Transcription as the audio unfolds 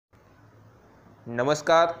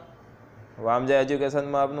નમસ્કાર, વામજા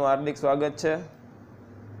એજ્યુકેશનમાં આપનું હાર્દિક સ્વાગત છે।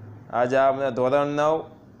 આજે આપણે ધોરણ 9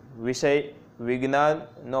 વિષય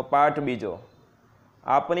વિજ્ઞાનનો પાઠ બીજો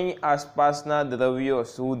આપણી આસપાસના દ્રવ્યો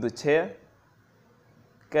શુદ્ધ છે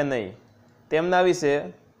કે નહીં તેમના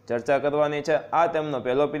વિશે ચર્ચા કરવાની છે। આ તેમનો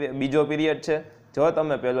બીજો પીરિયડ છે। જો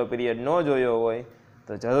તમે પહેલો પીરિયડ ન જોયો હોય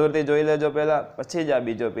તો જરૂરથી જોઈ લેજો પહેલાં, પછી જ આ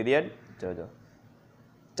બીજો પીરિયડ જોજો।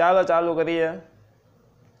 ચાલો ચાલુ કરીએ।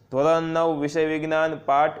 ધોરણ 9 વિષય વિજ્ઞાન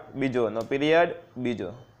પાઠ બીજો નો પીરિયડ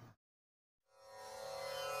બીજો।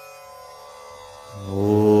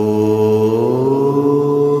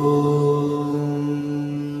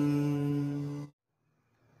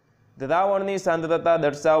 દ્રાવણની સાંદ્રતા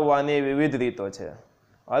દર્શાવવાની વિવિધ રીતો છે,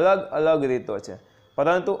 અલગ અલગ રીતો છે,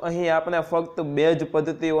 પરંતુ અહીં આપણે ફક્ત બે જ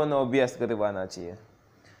પદ્ધતિઓનો અભ્યાસ કરવાના છીએ।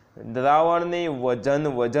 દ્રાવણની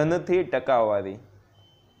વજનથી ટકાવારી।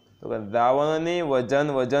 તો કે દ્રાવણની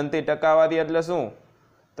વજનથી ટકાવારી એટલે શું?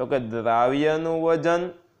 તો કે દ્રાવ્યનું વજન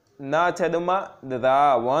ના છેદમાં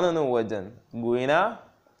દ્રાવણનું વજન ગુણ્યા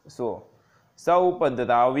 100। સૌ ઉપર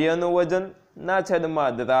દ્રાવ્યનું વજન ના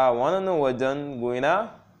છેદમાં દ્રાવણનું વજન ગુણ્યા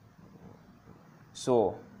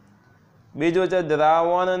 100। બીજું છે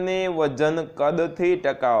દ્રાવણની વજન કદથી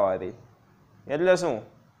ટકાવારી એટલે શું?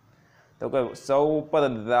 તો કે સૌ ઉપર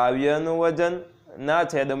દ્રાવ્યનું વજન ના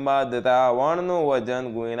છેદમાં દ્રાવણનું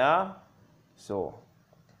વજન ગુણ્યા 100।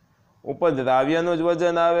 ઉપર દ્રાવ્યનું જ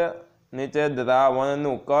વજન આવે, નીચે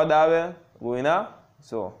દ્રાવણનું કદ આવે ગુણ્યા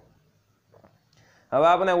 100। હવે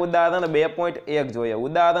આપણે ઉદાહરણ 2.1 જોઈએ।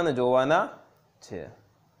 ઉદાહરણ જોવાના છે।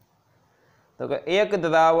 તો કે એક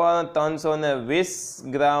દ્રાવણ 320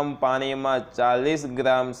 ગ્રામ પાણીમાં 40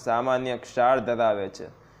 ગ્રામ સામાન્ય ક્ષાર ધરાવે છે।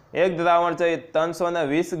 એક દ્રાવણ છે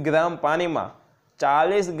 320 ગ્રામ પાણીમાં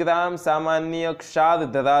 40 ગ્રામ સામાન્ય ક્ષાર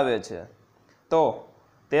ધરાવે છે, તો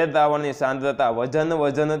તે દ્રાવણની સાંદ્રતા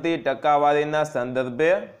વજનથી ટકાવારીના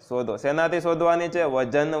સંદર્ભે શોધો। શેનાથી શોધવાની છે?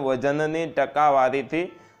 વજનની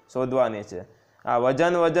ટકાવારીથી શોધવાની છે। આ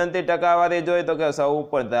વજનથી ટકાવારી જોઈએ તો કે સૌ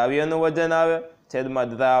ઉપર દ્રાવ્યનું વજન આવે, છેદમાં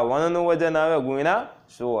દ્રાવણનું વજન આવે ગુણ્યા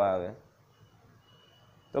 100 આવે।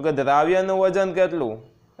 તો કે દ્રાવ્યનું વજન કેટલું?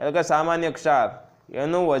 એટલે કે સામાન્ય ક્ષાર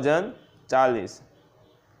એનું વજન 40।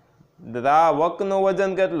 દ્રાવકનું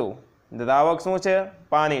વજન કેટલું? દ્રાવક શું છે?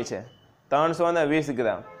 પાણી છે, 320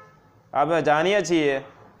 ગ્રામ। આપણે જાણીએ છીએ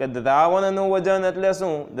કે દ્રાવણનું વજન એટલે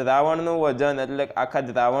શું? દ્રાવણનું વજન એટલે આખા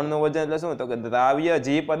દ્રાવણનું વજન એટલે શું? તો કે દ્રાવ્ય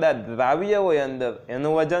જે પદાર્થ દ્રાવ્ય હોય અંદર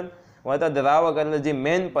એનું વજન વત્તા દ્રાવક એટલે જે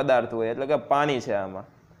મેઇન પદાર્થ હોય એટલે કે પાણી છે આમાં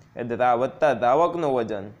એ વત્તા દ્રાવકનું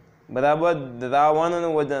વજન બરાબર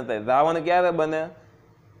દ્રાવણનું વજન થાય। દ્રાવણ ક્યારે બને?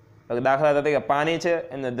 દાખલા તરીકે પાણી છે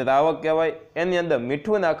એને દ્રાવક કહેવાય, એની અંદર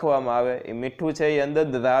મીઠું નાખવામાં આવે, એ મીઠું છે એ અંદર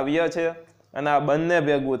દ્રાવ્ય છે, અને આ બંને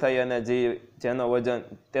ભેગું થઈ અને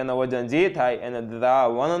તેનો વજન જે થાય એને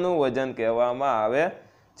દ્રાવણનું વજન કહેવામાં આવે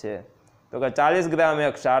છે। તો કે 40 ગ્રામ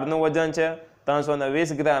એ ક્ષારનું વજન છે,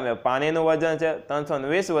 320 ગ્રામ એ પાણીનું વજન છે,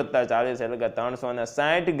 320 વત્તા 40 એટલે કે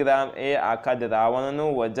 360 ગ્રામ એ આખા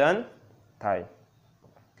દ્રાવણનું વજન થાય।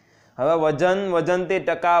 હવે વજનથી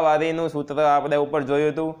ટકાવારીનું સૂત્ર આપણે ઉપર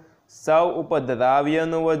જોયું હતું। સૌ ઉપર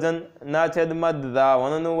દ્રાવ્યનું વજન ના છેદમાં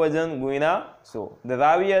દ્રાવણનું વજન ગુણ્યા 100।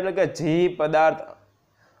 દ્રાવ્ય એટલે કે જે પદાર્થ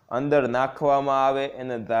અંદર નાખવામાં આવે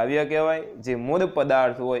એને દ્રાવ્ય કહેવાય, જે મૂળ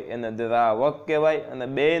પદાર્થ હોય એને દ્રાવક કહેવાય, અને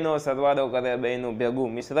બેનો સરવાળો કરે બેનું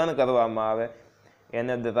ભેગું મિશ્રણ કરવામાં આવે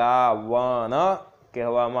એને દ્રાવણ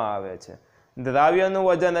કહેવામાં આવે છે। દ્રાવ્યનું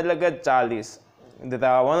વજન એટલે કે 40,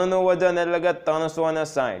 દ્રાવણનું વજન એટલે કે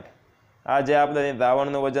 360। આ જે આપણે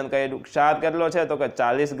દ્રાવણનું વજન કર્યું, ક્ષાર કેટલો છે? તો કે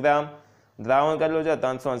 40 ગ્રામ, દ્રાવણ કેટલું છે?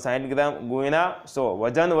 360 ગ્રામ ગુણ્યા 100।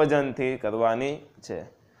 વજનથી કરવાની છે।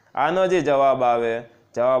 આનો જે જવાબ આવે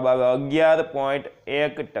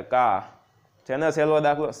 11.1%। છે ને સહેલો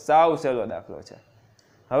દાખલો? સાવ સહેલો દાખલો છે।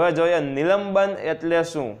 હવે જોઈએ નિલંબન એટલે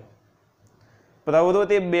શું?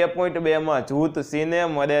 પ્રવૃત્તિ 2.2 માં જૂથ સીને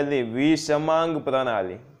મળેલી વિસમાંગ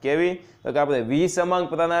પ્રણાલી કેવી? તો કે આપણે વિસમાંગ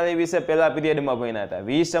પ્રણાલી વિશે પહેલા પીરિયડમાં ભણ્યા હતા।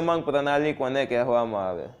 વિસમાંગ પ્રણાલી કોને કહેવામાં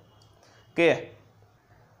આવે? કે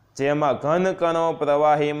જેમાં ઘન કણો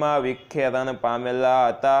પ્રવાહીમાં વિખેરણ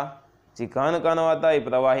પામેલા હતા, જે ઘન કણો હતા એ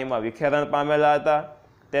પ્રવાહીમાં વિખેરણ પામેલા હતા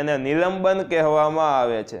તેને નિલંબન કહેવામાં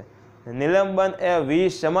આવે છે। નિલંબન એ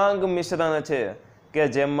વિસમાંગ મિશ્રણ છે કે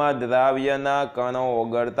જેમાં દ્રાવ્યના કણો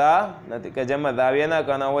ઓગળતા નથી, કે જેમાં દ્રાવ્યના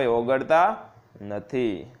કણો હોય ઓગળતા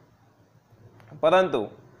નથી, પરંતુ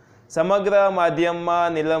સમગ્ર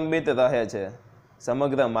માધ્યમમાં નિલંબિત રહે છે।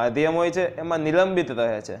 સમગ્ર માધ્યમ હોય છે એમાં નિલંબિત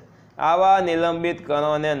રહે છે। આવા નિલંબિત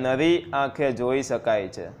કણોને નરી આંખે જોઈ શકાય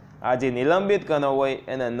છે। આ જે નિલંબિત કણો હોય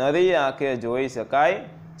એને નરી આંખે જોઈ શકાય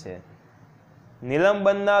છે।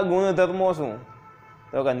 નિલંબનના ગુણધર્મો શું?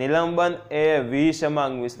 તો કે નિલંબન એ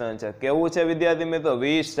વિષમાંગ મિશ્રણ છે. કેવું છે વિદ્યાર્થી મિત્રો?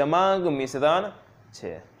 વિષમાંગ મિશ્રણ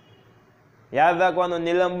છે. યાદ રાખવાનું,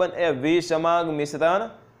 નિલંબન એ વિષમાંગ મિશ્રણ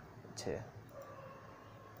છે.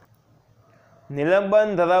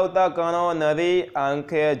 નિલંબન ધરાવતા કણો નરી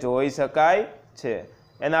આંખે જોઈ શકાય છે.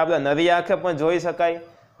 એને આપણે નરી આંખે પણ જોઈ શકાય.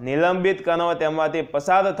 નિલંબિત કણો તેમાંથી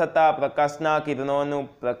પસાર થતા પ્રકાશના કિરણોનું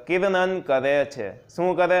પ્રકિરણન કરે છે.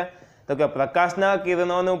 શું કરે? તો કે પ્રકાશના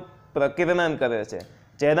કિરણોનું પ્રકિરણન કરે છે,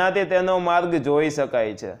 જેનાથી તેનો માર્ગ જોઈ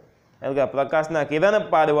શકાય છે. એટલે કે પ્રકાશના કિરણ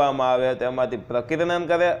પાડવામાં આવે તેમાંથી પ્રકિરણન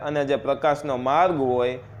કરે અને જે પ્રકાશનો માર્ગ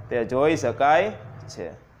હોય તે જોઈ શકાય છે.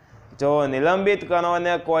 જો નિલંબિત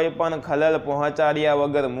કણોને કોઈ પણ ખલેલ પહોંચાડ્યા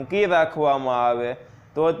વગર મૂકી રાખવામાં આવે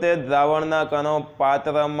તો તે દ્રાવણના કણો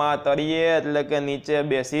પાત્રમાં તળિયે એટલે કે નીચે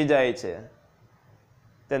બેસી જાય છે.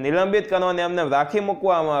 તે નિલંબિત કણોને એમને રાખી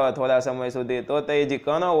મૂકવામાં આવે થોડા સમય સુધી તો તે જે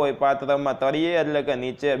કણો હોય પાત્રમાં તળિયે એટલે કે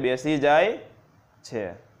નીચે બેસી જાય છે.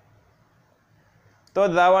 તો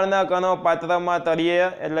દ્રાવણના કણો પાત્રમાં તળિયે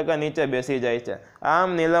એટલે કે નીચે બેસી જાય છે.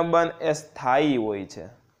 આમ નિલંબન એ સ્થાયી હોય છે.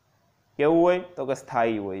 કેવું હોય? તો કે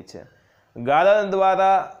સ્થાયી હોય છે. ગાળણ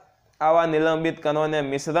દ્વારા આવા નિલંબિત કણોને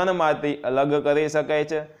મિશ્રણમાંથી અલગ કરી શકાય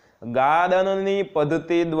છે. ગાળણની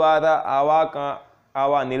પદ્ધતિ દ્વારા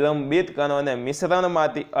આવા નિલંબિત કણોને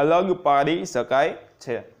મિશ્રણમાંથી અલગ પાડી શકાય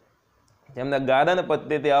છે. જેમને ગાળણ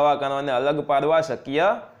પદ્ધતિથી આવા કણોને અલગ પાડવા શક્ય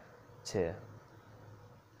છે.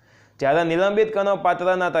 જ્યારે નિલંબિત કણો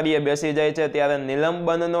પાત્રના તળિયે બેસી જાય છે ત્યારે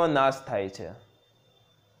નિલંબનનો નાશ થાય છે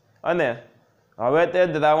અને હવે તે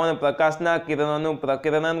દ્રાવણ પ્રકાશના કિરણોનું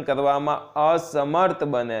પ્રકિરણન કરવામાં અસમર્થ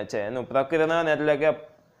બને છે. એનું પ્રકિરણન એટલે કે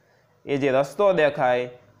એ જે રસ્તો દેખાય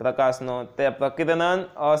પ્રકાશનો તે પ્રકિરણન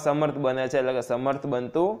અસમર્થ બને છે, એટલે કે સમર્થ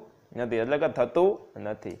બનતું નથી, એટલે કે થતું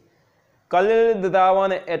નથી. કલિલ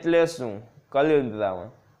દ્રાવણ એટલે શું? કલિલ દ્રાવણ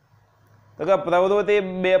તો કે પ્રવૃત્તિ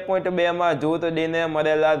 2.2 માં જૂથ ડીને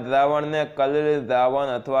મળેલા દ્રાવણને કલિલ દ્રાવણ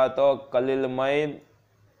અથવા તો કલિલમય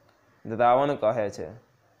દ્રાવણ કહે છે.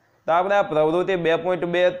 તો આપણે આ પ્રવૃત્તિ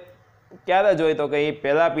 2.2 ક્યારે જોઈ? તો કે એ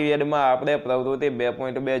પહેલા પીરિયડમાં આપણે પ્રવૃત્તિ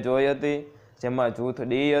 2.2 જોઈ હતી, જેમાં જૂથ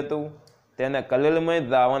ડી હતું, તેને કલિલમય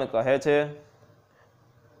દ્રાવણ કહે છે.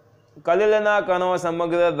 કલિલના કણો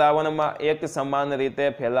સમગ્ર દ્રાવણમાં એક સમાન રીતે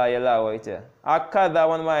ફેલાયેલા હોય છે. આખા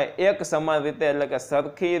દ્રાવણમાં એક સમાન રીતે એટલે કે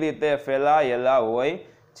સરખી રીતે ફેલાયેલા હોય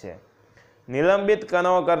છે. નિલંબિત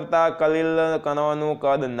કણો કરતાં કલિલ કણોનું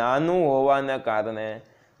કદ નાનું હોવાને કારણે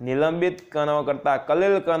નિલંબિત કણો કરતાં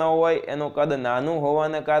કલિલ કણો હોય એનું કદ નાનું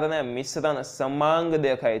હોવાને કારણે મિશ્રણ સમાંગ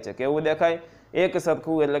દેખાય છે. કેવું દેખાય? એક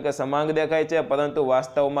સરખું એટલે કે સમાંગ દેખાય છે, પરંતુ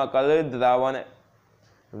વાસ્તવમાં કલિલ દ્રાવણ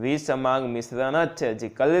વિસમાંગ મિશ્રણ જ છે. જે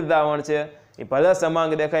કલિલ દ્રાવણ છે એ ભલે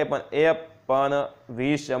સમાંગ દેખાય પણ એ પણ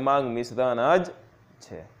વિસમાંગ મિશ્રણ જ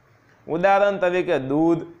છે. ઉદાહરણ તરીકે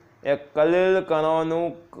દૂધ એ કલિલ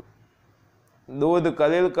કણોનું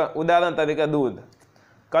ઉદાહરણ તરીકે દૂધ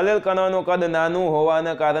કલિલ કણોનું કદ નાનું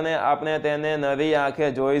હોવાને કારણે આપણે તેને નરી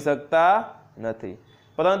આંખે જોઈ શકતા નથી,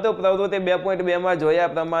 પરંતુ પ્રવૃત્તિ 2.2 માં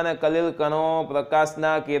જોયા પ્રમાણે કલિલ કણો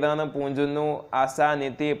પ્રકાશના કિરણ પુંજનું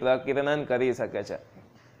આસાનીથી પ્રકિરણન કરી શકે છે.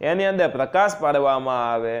 એની અંદર પ્રકાશ પાડવામાં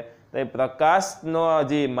આવે તો એ પ્રકાશનો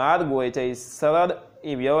જે માર્ગ હોય છે એ સરળ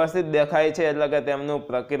એ વ્યવસ્થિત દેખાય છે, એટલે કે તેમનું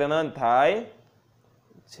પ્રકિરણન થાય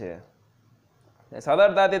છે.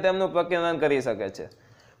 સરળતાથી તેમનું પ્રકિરણન કરી શકે છે.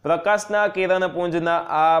 પ્રકાશના કિરણપુંજના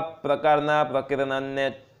આ પ્રકારના પ્રકિરણનને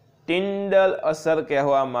ટિન્ડલ અસર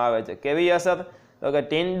કહેવામાં આવે છે. કેવી અસર? તો કે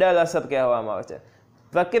ટિન્ડલ અસર કહેવામાં આવે છે.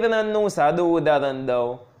 પ્રકિરણનનું સાદું ઉદાહરણ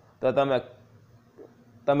દઉં તો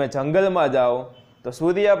તમે જંગલમાં જાઓ તો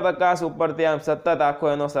સૂર્યપ્રકાશ ઉપરથી આમ સતત આખો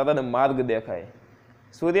એનો સરળ માર્ગ દેખાય.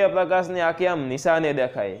 સૂર્યપ્રકાશની આખી આમ નિશાની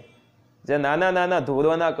દેખાય. જે નાના નાના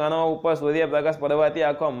ધૂળોના કણો ઉપર સૂર્યપ્રકાશ પડવાથી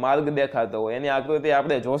આખો માર્ગ દેખાતો હોય એની આકૃતિ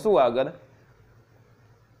આપણે જોશું આગળ.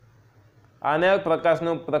 આને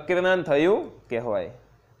પ્રકાશનું પ્રકિરણન થયું કહેવાય.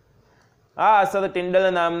 આ અસર ટિન્ડલ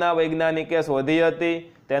નામના વૈજ્ઞાનિકે શોધી હતી,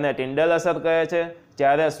 તેને ટિન્ડલ અસર કહે છે.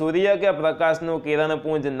 જ્યારે સૂર્ય કે પ્રકાશનું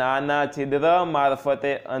કિરણપુંજ નાના છિદ્ર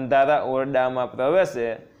મારફતે અંધારા ઓરડામાં પ્રવેશે,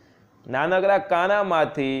 નાનકડા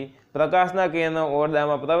કાણામાંથી પ્રકાશના કિરણો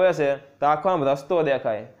ઓરડામાં પ્રવેશે તો આખો આમ રસ્તો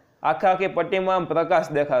દેખાય, આખી પટ્ટીમાં આમ પ્રકાશ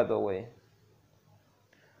દેખાતો હોય,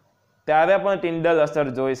 ત્યારે પણ ટિન્ડલ અસર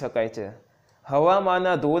જોઈ શકાય છે.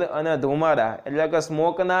 હવામાંના ધૂળ અને ધુમાડા એટલે કે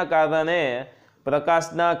સ્મોકના કારણે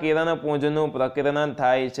પ્રકાશના કિરણપુંજનું પ્રકિરણન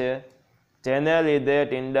થાય છે, જેને લીધે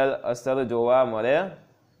ટિન્ડલ અસર જોવા મળે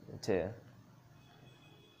છે.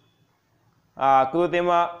 આ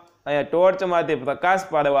આકૃતિમાં અહીંયા ટોર્ચમાંથી પ્રકાશ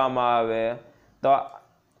પાડવામાં આવે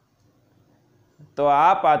તો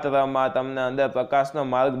આ પાત્રમાં તમને અંદર પ્રકાશનો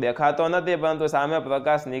માર્ગ દેખાતો નથી, પરંતુ સામે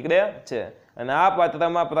પ્રકાશ નીકળે છે અને આ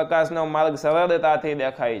પાત્રમાં પ્રકાશનો માર્ગ સરળતાથી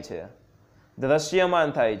દેખાય છે. દ્રશ્યમાન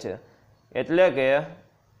થાય છે, એટલે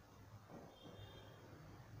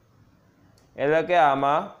કે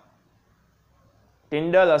આમાં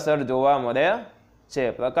ટિંડલ અસર જોવા મળે છે.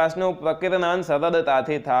 પ્રકાશનું પ્રકિરણન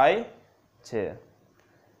સરળતાથી થાય છે.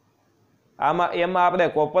 એમાં આપણે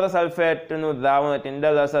કોપર સલ્ફેટનું દ્રાવણ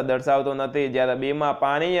ટિંડલ અસર દર્શાવતું નથી, જ્યારે બીમાં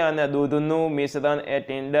પાણી અને દૂધનું મિશ્રણ એ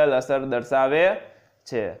ટિંડલ અસર દર્શાવે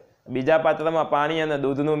છે. બીજા પાત્રમાં પાણી અને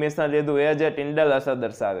દૂધનું મિશ્રણ લીધું એ જે ટિંડલ અસર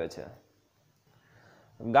દર્શાવે છે.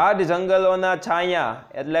 ગાઢ જંગલોના છાયા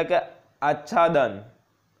એટલે કે આચ્છાદન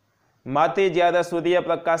માંથી જ્યારે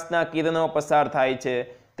સૂર્યપ્રકાશના કિરણો પસાર થાય છે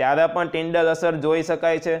ત્યારે પણ ટિંડલ અસર જોઈ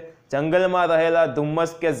શકાય છે. જંગલમાં રહેલા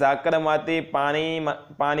ધુમ્મસ કે ઝાકરમાંથી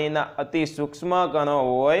પાણીના અતિ સૂક્ષ્મ કણો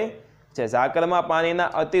હોય છે. ઝાકરમાં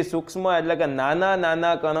પાણીના અતિ સૂક્ષ્મ એટલે કે નાના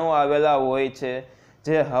નાના કણો આવેલા હોય છે,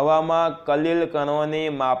 જે હવામાં કલીલ કણોની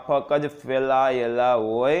માફક જ ફેલાયેલા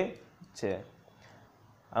હોય છે.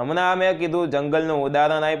 હમણાં મેં કીધું જંગલનું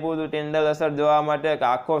ઉદાહરણ આપ્યું હતું ટિંડલ અસર જોવા માટે કે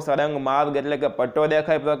આખો સળંગ માર્ગ એટલે કે પટ્ટો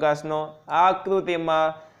દેખાય પ્રકાશનો. આ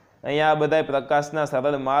આકૃતિમાં અહીંયા બધા પ્રકાશના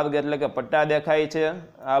સરળ માર્ગ એટલે કે પટ્ટા દેખાય છે.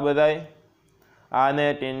 આ બધા આને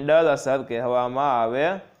ટિંડલ અસર કહેવામાં આવે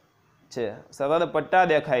છે. સરળ પટ્ટા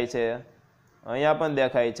દેખાય છે, અહીંયા પણ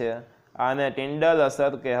દેખાય છે. આને ટિંડલ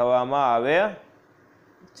અસર કહેવામાં આવે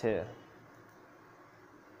છે.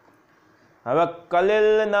 હવે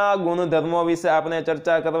કલીલના ગુણધર્મો વિશે આપણે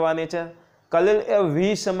ચર્ચા કરવાની છે. કલીલ એ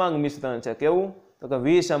વિષમાંગ મિશ્રણ છે. કેવું? તો કે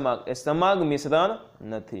વિષમાંગ એ સમાંગ મિશ્રણ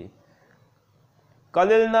નથી.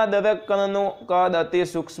 કલીલના દરેક કણનું કદ અતિ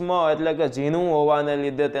સૂક્ષ્મ એટલે કે ઝીણું હોવાને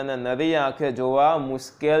લીધે તેને નરી આંખે જોવા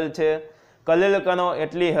મુશ્કેલ છે. કલીલ કણો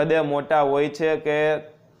એટલી હદે મોટા હોય છે કે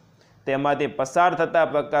તેમાંથી પસાર થતા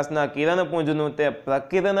પ્રકાશના કિરણપુંજનું તે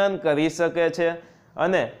પ્રકિરણન કરી શકે છે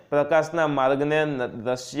અને પ્રકાશના માર્ગને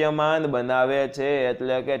દ્રશ્યમાન બનાવે છે,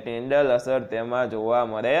 એટલે કે ટિંડલ અસર તેમાં જોવા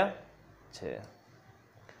મળે છે.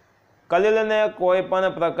 કલીલને કોઈ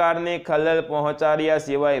પણ પ્રકારની ખલેલ પહોંચાડ્યા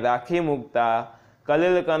સિવાય રાખી મૂકતા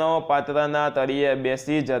કલીલ કણો પાત્રના તળિયે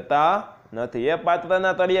બેસી જતા નથી. એ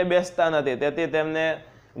પાત્રના તળિયે બેસતા નથી, તેથી તેમને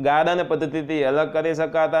ગાળણ પદ્ધતિથી અલગ કરી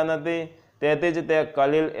શકાતા નથી. તેથી જ તે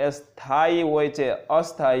કલીલ એ સ્થાયી હોય છે,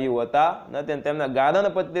 અસ્થાયી હોતા નથી. તેમને ગાળણ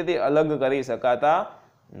પદ્ધતિથી અલગ કરી શકાતા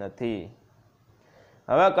નથી.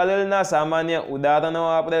 હવે કલીલના સામાન્ય ઉદાહરણો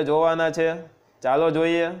આપણે જોવાના છે. ચાલો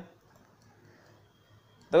જોઈએ.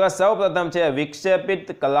 તો સૌ પ્રથમ છે વિક્ષેપિત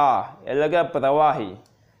કલા એટલે કે પ્રવાહી.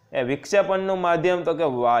 એ વિક્ષેપણનું માધ્યમ તો કે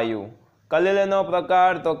વાયુ. કલીલનો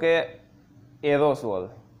પ્રકાર તો કે એરોસોલ.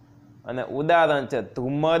 અને ઉદાહરણ છે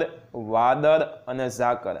ધુમ્મર, વાદળ અને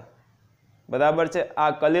ઝાકર. બરાબર છે.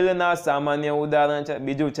 આ કલીલના સામાન્ય ઉદાહરણ છે.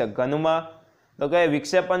 બીજું છે ઘનમાં, તો કે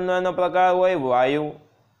વિક્ષેપણનો પ્રકાર હોય વાયુ,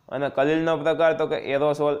 અને કલીલનો પ્રકાર તો કે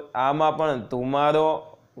એરોસોલ. આમાં પણ ધુમાડો,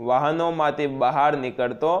 વાહનોમાંથી બહાર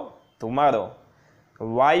નીકળતો ધુમાડો.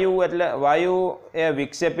 વાયુ એ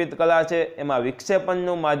વિક્ષેપિત કલા છે. એમાં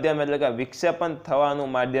વિક્ષેપણનું માધ્યમ એટલે કે વિક્ષેપણ થવાનું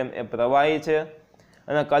માધ્યમ એ પ્રવાહી છે.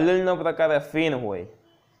 અને કલીલનો પ્રકાર ફીન હોય.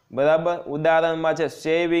 બરાબર. ઉદાહરણમાં છે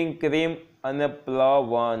શેવિંગ ક્રીમ અને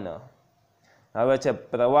પ્લવન. હવે છે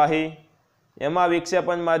પ્રવાહી. એમાં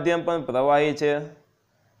વિક્ષેપણ માધ્યમ પણ પ્રવાહી છે,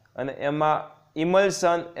 અને એમાં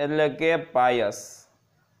ઇમલ્શન એટલે કે પાયસ.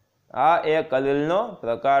 આ એ કલીલનો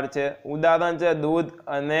પ્રકાર છે. ઉદાહરણ છે દૂધ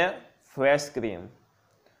અને ફેસ ક્રીમ.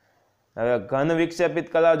 હવે ઘન વિક્ષેપિત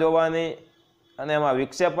કલા જોવાની, અને એમાં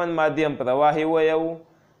વિક્ષેપણ માધ્યમ પ્રવાહી હોય એવું,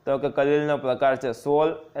 તો કે કલીલનો પ્રકાર છે સોલ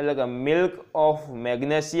એટલે કે મિલ્ક ઓફ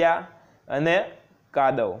મેગ્નેશિયા અને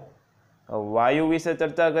કાદવ. વાયુ વિશે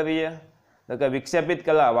ચર્ચા કરીએ. તો કે વિક્ષેપિત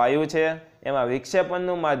કલા વાયુ છે. એમાં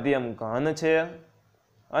વિક્ષેપણનું માધ્યમ ઘન છે,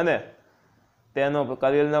 અને તેનો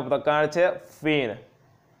કલીલનો પ્રકાર છે ફીણ.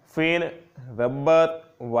 ફીણ, રબર,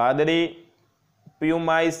 વાદળી,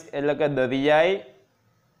 પ્યુમાઇસ એટલે કે દરિયાઈ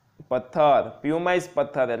પથ્થર. પ્યુમાઇસ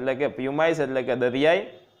પથ્થર એટલે કે દરિયાઈ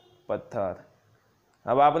પથ્થર.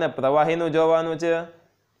 હવે આપણે પ્રવાહીનું જોવાનું છે,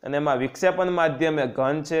 અને એમાં વિક્ષેપણ માધ્યમ એ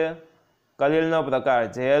ઘન છે. કલીલનો પ્રકાર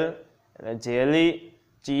જેલ, જેલી,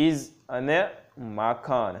 ચીઝ અને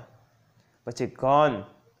માખણ. પછી ઘન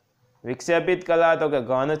વિક્ષેપિત કલા તો કે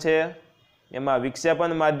ઘન છે. એમાં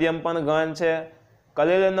વિક્ષેપણ માધ્યમ પણ ઘન છે.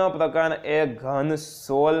 કલીલનો પ્રકાર એ ઘન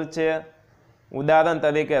સોલ છે. ઉદાહરણ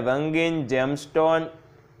તરીકે રંગીન જેમસ્ટોન,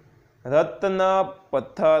 રત્ન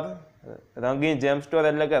પથ્થર. રંગીન જેમસ્ટોન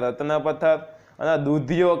એટલે કે રત્ન પથ્થર, અને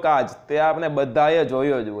દૂધિયો કાચ. તે આપણે બધાએ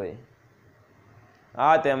જોયો જ હોય.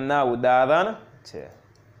 આ તેમના ઉદાહરણ છે.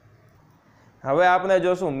 હવે આપણે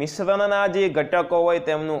જોશું મિશ્રણના જે ઘટકો હોય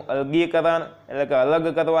તેમનું અલગીકરણ એટલે કે અલગ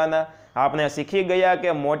કરવાના. આપણે શીખી ગયા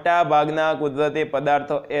કે મોટા ભાગના કુદરતી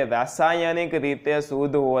પદાર્થો એ રાસાયણિક રીતે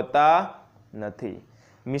શુદ્ધ હોતા નથી.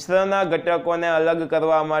 મિશ્રણના ઘટકોને અલગ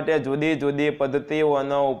કરવા માટે જુદી જુદી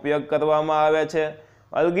પદ્ધતિઓનો ઉપયોગ કરવામાં આવે છે.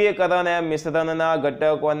 અલગીકરણ એ મિશ્રણના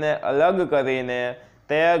ઘટકોને અલગ કરીને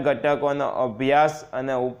તે ઘટકોનો અભ્યાસ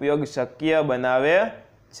અને ઉપયોગ શક્ય બનાવે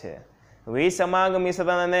છે. વિસમાંગ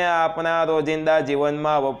મિશ્રણને આપણા રોજિંદા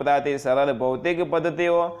જીવનમાં વપરાતી સરળ ભૌતિક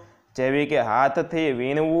પદ્ધતિઓ જેવી કે હાથથી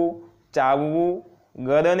વીણવું, ચાવવું,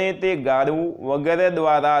 ગરણીથી ગાળવું વગેરે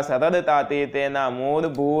દ્વારા સરળતાથી તેના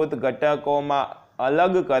મૂળભૂત ઘટકોમાં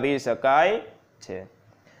અલગ કરી શકાય છે.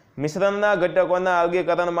 મિશ્રણના ઘટકોના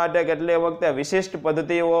અલગીકરણ માટે કેટલીક વખતે વિશિષ્ટ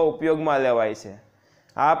પદ્ધતિઓ ઉપયોગમાં લેવાય છે.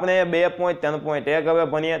 આપણે 2.3.1 હવે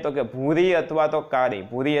ભણીએ તો કે ભૂરી અથવા તો કાળી.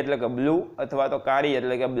 ભૂરી એટલે કે બ્લુ અથવા તો કાળી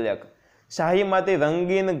એટલે કે બ્લેક. શાહીમાંથી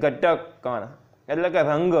રંગીન ઘટક કણ એટલે કે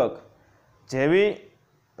રંગક જેવી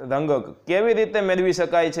રંગક કેવી રીતે મેળવી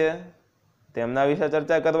શકાય છે તેમના વિશે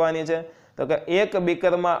ચર્ચા કરવાની છે. તો કે એક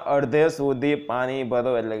બીકરમાં અડધે સુધી પાણી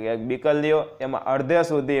ભરો, એટલે કે એક બીકર લ્યો, એમાં અડધે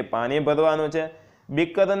સુધી પાણી ભરવાનું છે.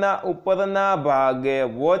 બીકરના ઉપરના ભાગે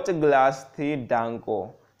વોચ ગ્લાસથી ઢાંકો.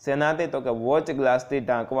 શેનાથી? તો કે વોચ ગ્લાસથી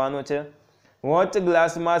ઢાંકવાનું છે. વોચ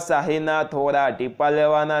ગ્લાસમાં શાહીના થોડા ટીપા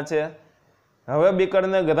લેવાના છે. હવે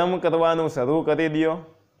બીકરને ગરમ કરવાનું શરૂ કરી દો.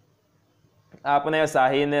 આપણે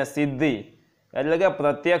શાહીને સીધી એટલે કે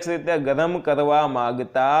પ્રત્યક્ષ રીતે ગરમ કરવા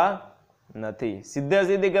માંગતા નથી.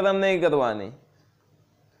 સીધી ગરમ નહીં કરવાની.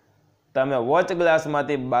 તમે વોચ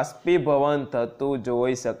ગ્લાસમાંથી બાષ્પીભવન થતું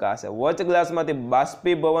જોઈ શકાશે. વોચ ગ્લાસમાંથી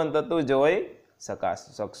બાષ્પીભવન થતું જોઈ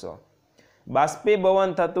શકશો.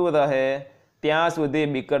 બાષ્પીભવન થતું રહે ત્યાં સુધી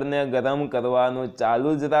બીકરને ગરમ કરવાનું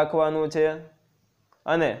ચાલુ જ રાખવાનું છે.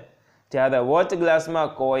 અને જ્યારે વોચ ગ્લાસમાં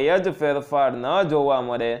કોઈ જ ફેરફાર ન જોવા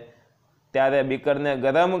મળે ત્યારે બીકરને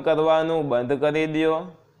ગરમ કરવાનું બંધ કરી દો.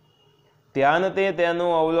 ધ્યાનથી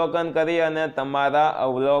તેનું અવલોકન કરી અને તમારા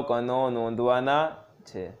અવલોકનો નોંધવાના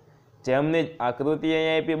છે. જેમની આકૃતિ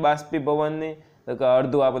અહીંયા આપી બાષ્પીભવનની, તો કે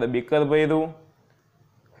અડધું આપણે બીકર ભર્યું,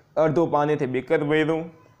 અડધું પાણીથી બીકર ભર્યું.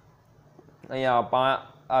 અહીંયા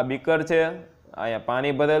આ બીકર છે, અહીંયા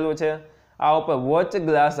પાણી ભરેલું છે. આ ઉપર વોચ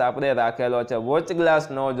ગ્લાસ આપણે રાખેલો છે. વોચ ગ્લાસ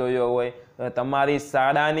ન જોયો હોય તો તમારી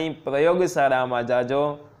શાળાની પ્રયોગશાળામાં જાજો.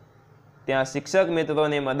 ત્યાં શિક્ષક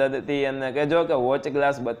મિત્રોની મદદથી એમને કહેજો કે વોચ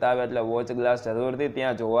ગ્લાસ બતાવે, એટલે વોચ ગ્લાસ જરૂરથી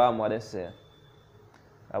ત્યાં જોવા મળશે.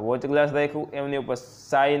 આ વોચ ગ્લાસ રાખ્યું, એમની ઉપર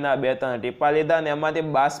શાહીના 2-3 ટીપા લીધા ને એમાંથી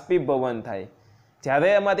બાષ્પીભવન થાય. જ્યારે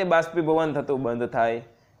એમાંથી બાષ્પીભવન થતું બંધ થાય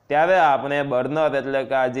ત્યારે આપણે બર્નર એટલે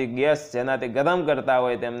કે આ જે ગેસ જેનાથી ગરમ કરતા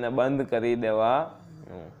હોય તેમને બંધ કરી દેવા.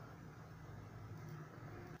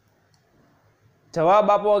 જવાબ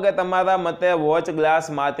આપો કે તમારા મતે વોચ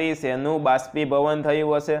ગ્લાસમાંથી શેનું બાષ્પીભવન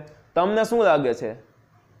થયું હશે? તમને શું લાગે છે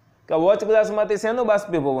કે વોચ ગ્લાસમાંથી શેનું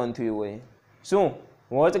બાષ્પીભવન થયું હોય? શું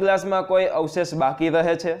વોચ ગ્લાસમાં કોઈ અવશેષ બાકી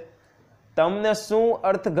રહે છે? તમને શું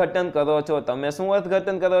અર્થઘટન કરો છો? તમે શું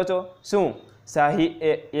અર્થઘટન કરો છો? શું શાહી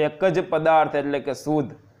એ એક જ પદાર્થ એટલે કે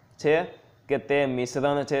શુદ્ધ છે કે તે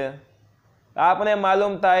મિશ્રણ છે? આપણે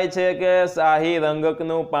માલુમ થાય છે કે શાહી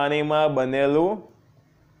રંગકનું પાણીમાં બનેલું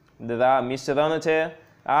મિશ્રણ છે.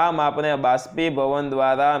 આમ આપણે બાષ્પીભવન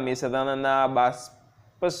દ્વારા મિશ્રણના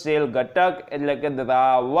બાષ્પશીલ ઘટક એટલે કે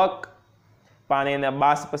દ્રાવક, પાણીને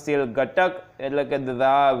બાષ્પશીલ ઘટક એટલે કે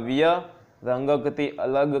દ્રાવ્ય રંગકથી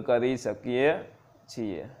અલગ કરી શકીએ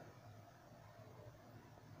છીએ.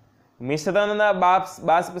 મિશ્રણના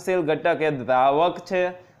બાષ્પશીલ ઘટક એ દ્રાવક છે,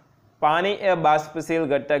 પાણી એ બાષ્પશીલ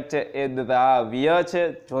ઘટક છે, એ દ્રાવ્ય છે.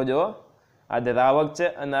 જોજો, આ દ્રાવક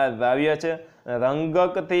છે અને આ દ્રાવ્ય છે.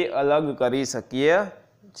 રંગકથી અલગ કરી શકીએ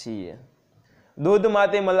છીએ.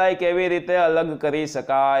 દૂધમાંથી મલાઈ કેવી રીતે અલગ કરી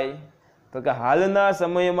શકાય? તો કે હાલના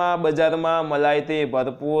સમયમાં બજારમાં મલાઈથી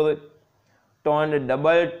ભરપૂર ટોન્ડ,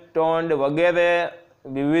 ડબલ ટોન્ડ વગેરે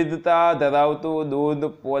વિવિધતા ધરાવતું દૂધ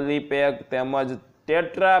પોલીપેક તેમજ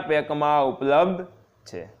ટેટ્રા પેકમાં ઉપલબ્ધ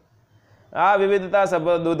છે. આ વિવિધતા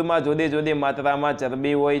સભર દૂધમાં જુદી જુદી માત્રામાં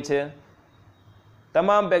ચરબી હોય છે.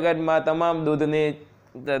 તમામ પેકેટમાં તમામ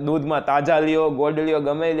દૂધમાં તાજા લ્યો, ગોળ લ્યો,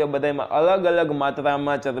 ગમે લ્યો, બધામાં અલગ અલગ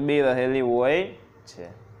માત્રામાં ચરબી રહેલી હોય છે.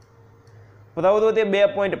 પ્રવૃત્તિ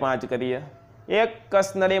 2.5 કરીએ. એક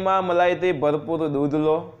કસનળીમાં મલાઈથી ભરપૂર દૂધ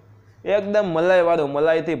લો. એકદમ મલાઈવાળું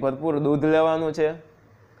મલાઈથી ભરપૂર દૂધ લેવાનું છે.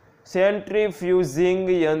 સેન્ટ્રીફ્યુઝિંગ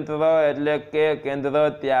યંત્ર એટલે કે કેન્દ્ર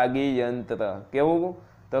ત્યાગી યંત્ર. કેવું?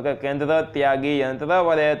 તો કે કેન્દ્ર ત્યાગી યંત્ર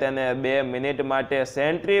વડે તેને 2 મિનિટ માટે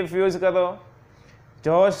સેન્ટ્રીફ્યુઝ કરો.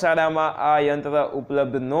 જો શાળામાં આ યંત્ર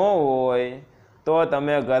ઉપલબ્ધ ન હોય તો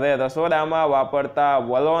તમે ઘરે રસોડામાં વાપરતા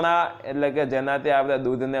વલોણા એટલે કે જેનાથી આપણે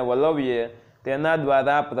દૂધને વલોવીએ તેના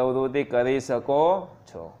દ્વારા પ્રવૃત્તિ કરી શકો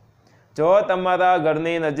છો. જો તમારા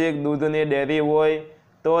ઘરની નજીક દૂધની ડેરી હોય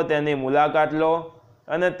તો તેની મુલાકાત લો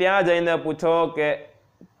અને ત્યાં જઈને પૂછો કે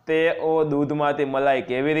તેઓ દૂધમાંથી મલાઈ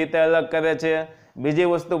કેવી રીતે અલગ કરે છે. બીજી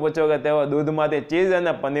વસ્તુ પૂછો કે તેઓ દૂધમાંથી ચીઝ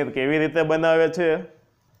અને પનીર કેવી રીતે બનાવે છે,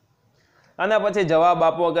 અને પછી જવાબ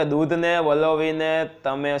આપો કે દૂધને વલોવીને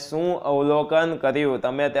તમે શું અવલોકન કર્યું,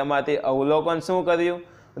 તમે તેમાંથી અવલોકન શું કર્યું,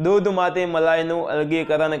 દૂધમાંથી મલાઈનું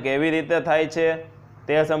અલગીકરણ કેવી રીતે થાય છે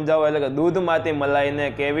તે સમજાવો, એટલે કે દૂધમાંથી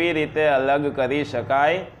મલાઈને કેવી રીતે અલગ કરી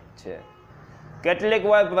શકાય છે। કેટલીક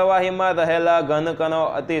વાર પ્રવાહીમાં રહેલા ઘનકણો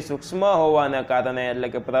અતિ સૂક્ષ્મ હોવાને કારણે, એટલે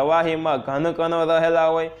કે પ્રવાહીમાં ઘનકણો રહેલા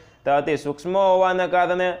હોય તો અતિ સૂક્ષ્મ હોવાને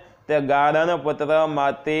કારણે તે ગાળણ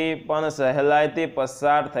પત્રમાંથી પણ સહેલાઈથી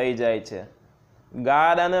પસાર થઈ જાય છે।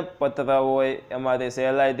 ગાળણ પત્ર હોય એમાંથી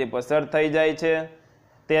સહેલાઈથી પસાર થઈ જાય છે,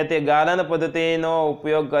 તેથી ગાળણ પદ્ધતિનો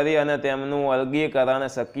ઉપયોગ કરી અને તેમનું અલગીકરણ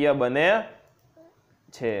શક્ય બને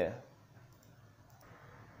છે।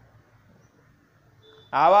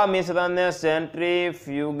 આવા મિશ્રણને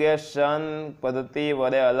સેન્ટ્રીફ્યુગેશન પદ્ધતિ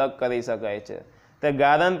વડે અલગ કરી શકાય છે, તે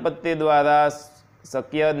ગાળણ પદ્ધતિ દ્વારા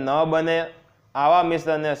શક્ય ન બને। આવા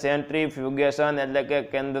મિશ્રણને સેન્ટ્રીફ્યુગેશન એટલે કે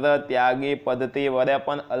કેન્દ્ર ત્યાગી પદ્ધતિ વડે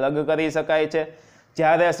પણ અલગ કરી શકાય છે।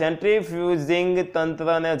 જ્યારે સેન્ટ્રીફ્યુઝિંગ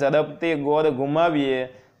તંત્રને ઝડપથી ગોળ ઘુમાવીએ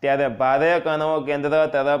ત્યારે ભારે કણો કેન્દ્ર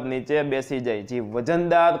તરફ નીચે બેસી જાય, જે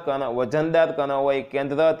વજનદાર કણો હોય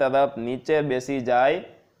કેન્દ્ર તરફ નીચે બેસી જાય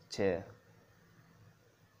છે।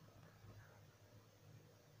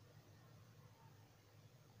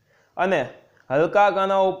 અને હલકા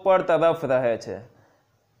કણો ઉપર તરફ રહે છે,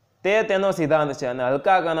 તે તેનો સિદ્ધાંત છે, અને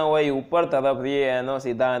હલકા કણો હોય ઉપર તરફ રહે એનો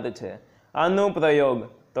સિદ્ધાંત છે। અનુપ્રયોગ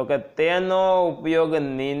તો કે તેનો ઉપયોગ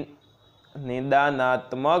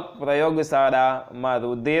નિદાનાત્મક પ્રયોગશાળામાં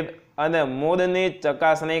રુધિર અને મૂળની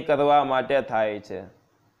ચકાસણી કરવા માટે થાય છે।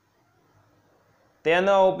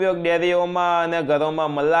 તેનો ઉપયોગ ડેરીઓમાં અને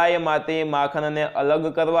ઘરોમાં મલાઈમાંથી માખણને અલગ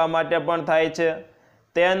કરવા માટે પણ થાય છે।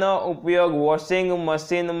 તેનો ઉપયોગ વોશિંગ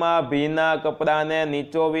મશીનમાં ભીના કપડાને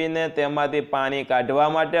નીચોવીને તેમાંથી પાણી કાઢવા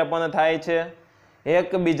માટે પણ થાય છે।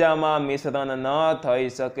 એકબીજામાં મિશ્રણ ન થઈ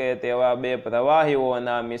શકે તેવા બે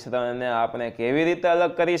પ્રવાહીઓના મિશ્રણને આપણે કેવી રીતે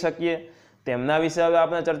અલગ કરી શકીએ તેમના વિશે હવે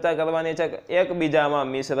આપણે ચર્ચા કરવાની છે। કે એકબીજામાં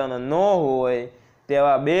મિશ્રણ ન હોય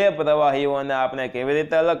તેવા બે પ્રવાહીઓને આપણે કેવી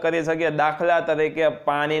રીતે અલગ કરી શકીએ। દાખલા તરીકે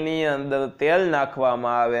પાણીની અંદર તેલ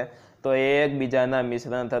નાખવામાં આવે તો એ એકબીજાના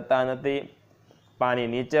મિશ્રણ થતા નથી, પાણી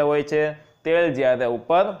નીચે હોય છે, તેલ જ્યારે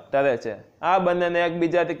ઉપર તરે છે। આ બંનેને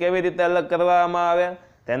એકબીજાથી કેવી રીતે અલગ કરવામાં આવે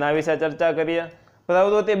તેના વિશે ચર્ચા કરીએ।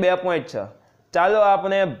 પ્રવૃત્તિ 2.6 ચાલો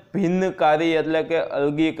આપણે ભિન્નકારી એટલે કે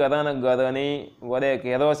અલગીકરણ ગળણી વડે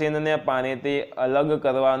કેરોસીનને પાણીથી અલગ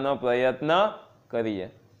કરવાનો પ્રયત્ન કરીએ।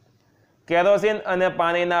 કેરોસીન અને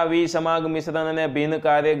પાણીના વિષમાંગ મિશ્રણને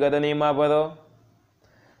ભિન્નકારી ગળણીમાં ભરો,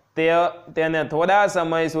 તેને થોડા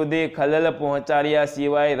સમય સુધી ખલેલ પહોંચાડ્યા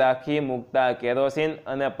સિવાય રાખી મૂકતા કેરોસીન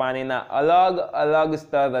અને પાણીના અલગ અલગ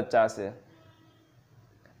સ્તર રચાશે।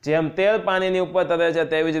 જેમ તેલ પાણીની ઉપર તરે છે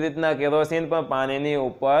તેવી જ રીતના કેરોસીન પણ પાણીની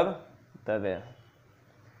ઉપર તરે,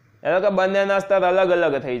 એટલે કે બંનેના સ્તર અલગ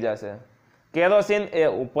અલગ થઈ જશે। કેરોસીન એ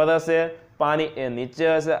ઉપર હશે, પાણી એ નીચે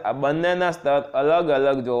હશે, આ બંનેના સ્તર અલગ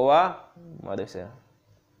અલગ જોવા મળશે।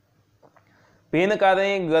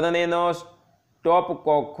 ભિન્નકારી ગળણીનો સ્ટોપ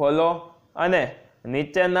કોક ખોલો અને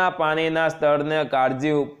નીચેના પાણીના સ્તરને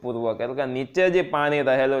કાળજીપૂર્વક, એટલે કે નીચે જે પાણી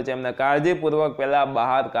રહેલું છે એમને કાળજીપૂર્વક પહેલા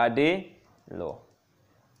બહાર કાઢી લો।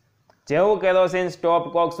 જેવું કેરોસીન સ્ટોપ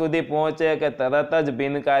કોક સુધી પહોંચે કે તરત જ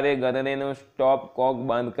ભિન્નકારી ગળણીનું સ્ટોપ કોક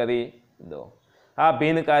બંધ કરી દો। આ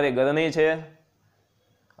ભિન્નકારી ગળણી છે।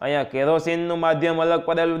 અહીંયા કેરોસીનનું માધ્યમ અલગ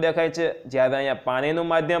પડેલું દેખાય છે, જ્યારે અહીંયા પાણીનું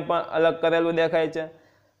માધ્યમ પણ અલગ કરેલું દેખાય છે।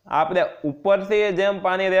 આપણે ઉપરથી જેમ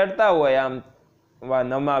પાણી રેડતા હોય આમ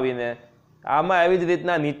નમાવીને, આમાં એવી જ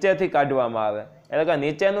રીતના નીચેથી કાઢવામાં આવે, એટલે કે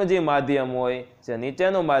નીચેનું જે માધ્યમ હોય જે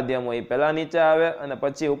નીચેનું માધ્યમ હોય પહેલાં નીચે આવે અને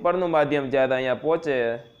પછી ઉપરનું માધ્યમ જ્યારે અહીંયા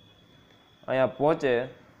પહોંચે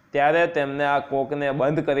ત્યારે તેમને આ કોકને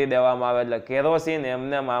બંધ કરી દેવામાં આવે, એટલે કેરોસીન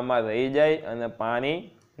એમને આમાં રહી જાય અને પાણી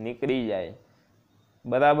નીકળી જાય।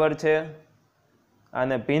 બરાબર છે,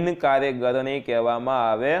 આને ભિન્નકારી ગળણી કહેવામાં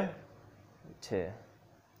આવે છે,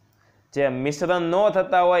 જે મિશ્રણ ન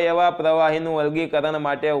થતા હોય એવા પ્રવાહીનું અલગીકરણ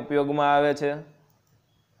માટે ઉપયોગમાં આવે છે।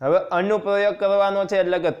 હવે અનુપ્રયોગ કરવાનો છે,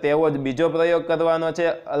 એટલે કે તેવો જ બીજો પ્રયોગ કરવાનો છે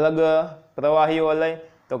અલગ પ્રવાહીઓ લઈ,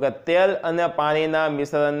 તો કે તેલ અને પાણીના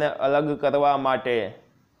મિશ્રણને અલગ કરવા માટે,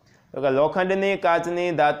 તો કે લોખંડની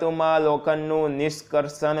કાચની ધાતુમાં લોખંડનું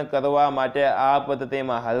નિષ્કર્ષણ કરવા માટે આ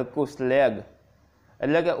પદ્ધતિમાં હલકું સ્લેગ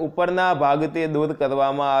એટલે કે ઉપરના ભાગથી દૂર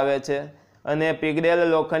કરવામાં આવે છે અને પીગળેલ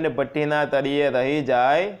લોખંડ ભઠ્ઠીના તળિયે રહી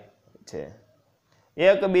જાય છે।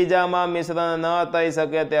 એકબીજામાં મિશ્રણ ન થઈ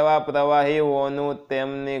શકે તેવા પ્રવાહીઓનું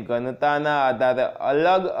તેમની ઘનતાના આધારે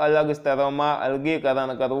અલગ અલગ સ્તરોમાં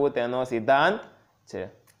અલગીકરણ કરવું તેનો સિદ્ધાંત છે।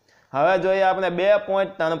 હવે જોઈએ આપણે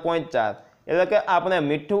 2.3.4 એટલે કે આપણે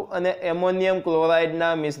મીઠું અને એમોનિયમ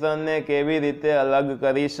ક્લોરાઇડના મિશ્રણને કેવી રીતે અલગ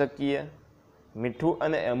કરી શકીએ? મીઠું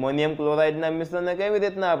અને એમોનિયમ ક્લોરાઇડના મિશ્રણને કેવી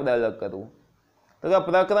રીતના આપણે અલગ કરવું? તો કે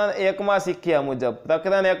પ્રકરણ 1માં શીખ્યા મુજબ,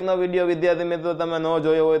 પ્રકરણ 1નો વિડીયો વિદ્યાર્થી મિત્રો તમે ન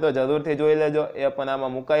જોયો હોય તો જરૂરથી જોઈ લેજો, એ પણ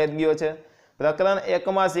આમાં મુકાઈ જ ગયો છે. પ્રકરણ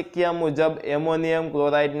 1માં શીખ્યા મુજબ એમોનિયમ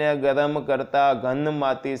ક્લોરાઇડને ગરમ કરતા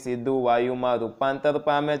ઘનમાંથી સીધું વાયુમાં રૂપાંતર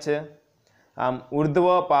પામે છે. આમ ઉર્ધ્વ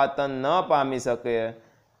પાતન ન પામી શકે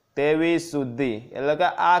તેવી શુદ્ધિ, એટલે કે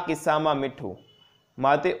આ કિસ્સામાં મીઠું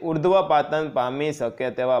માંથી ઉર્ધ્વ પાતન પામી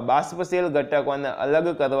શકે તેવા બાષ્પશીલ ઘટકોને અલગ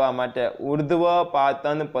કરવા માટે ઉર્ધ્વ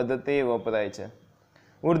પાતન પદ્ધતિ વપરાય છે.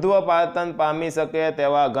 ઉર્ધ્વ પાતન પામી શકે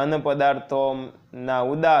તેવા ઘન પદાર્થોના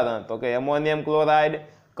ઉદાહરણ તો કે એમોનિયમ ક્લોરાઇડ,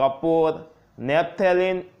 કપૂર,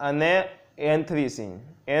 નેપ્થેલિન અને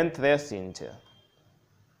એન્થ્રેસીન છે.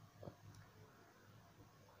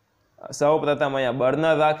 સૌ પ્રથમ અહીંયા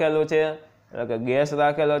બર્નર રાખેલું છે, એટલે કે ગેસ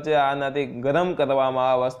રાખેલો છે. આનાથી ગરમ કરવામાં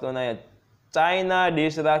આ વસ્તુને અહીંયા ચાઇના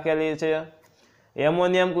ડીશ રાખેલી છે.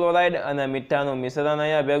 એમોનિયમ ક્લોરાઇડ અને મીઠાનું મિશ્રણ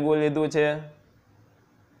અહીંયા ભેગું લીધું છે.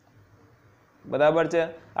 બરાબર છે.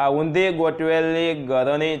 આ ઊંધી ગોઠવેલી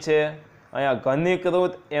ગરણી છે. અહીંયા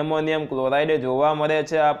ઘનીકૃત એમોનિયમ ક્લોરાઇડ જોવા મળે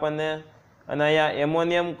છે આપણને, અને અહીંયા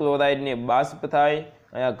એમોનિયમ ક્લોરાઇડની બાષ્પ થાય.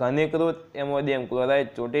 અહીંયા ઘનીકૃત એમોનિયમ ક્લોરાઇડ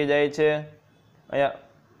ચોંટી જાય છે.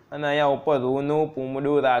 અહીંયા ઉપર રૂનું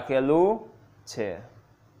પૂમડું રાખેલું છે.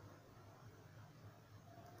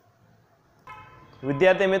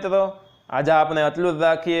 વિદ્યાર્થી મિત્રો, આજે આપણે આટલું જ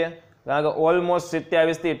રાખીએ, કારણ કે ઓલમોસ્ટ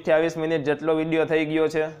 27 થી 28 મિનિટ જેટલો વિડીયો થઈ ગયો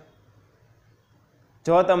છે.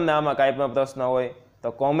 જો તમને આમાં કાંઈ પણ પ્રશ્ન હોય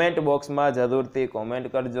તો કોમેન્ટ બોક્સમાં જરૂરથી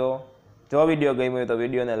કોમેન્ટ કરજો. જો વિડીયો ગમ્યો હોય તો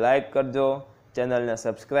વિડીયોને લાઇક કરજો, ચેનલને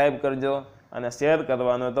સબસ્ક્રાઈબ કરજો અને શેર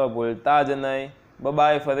કરવાનું તો ભૂલતા જ નહીં.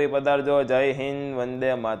 બાય, ફરી પધારજો. જય હિન્દ, વંદે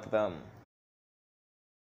માતરમ.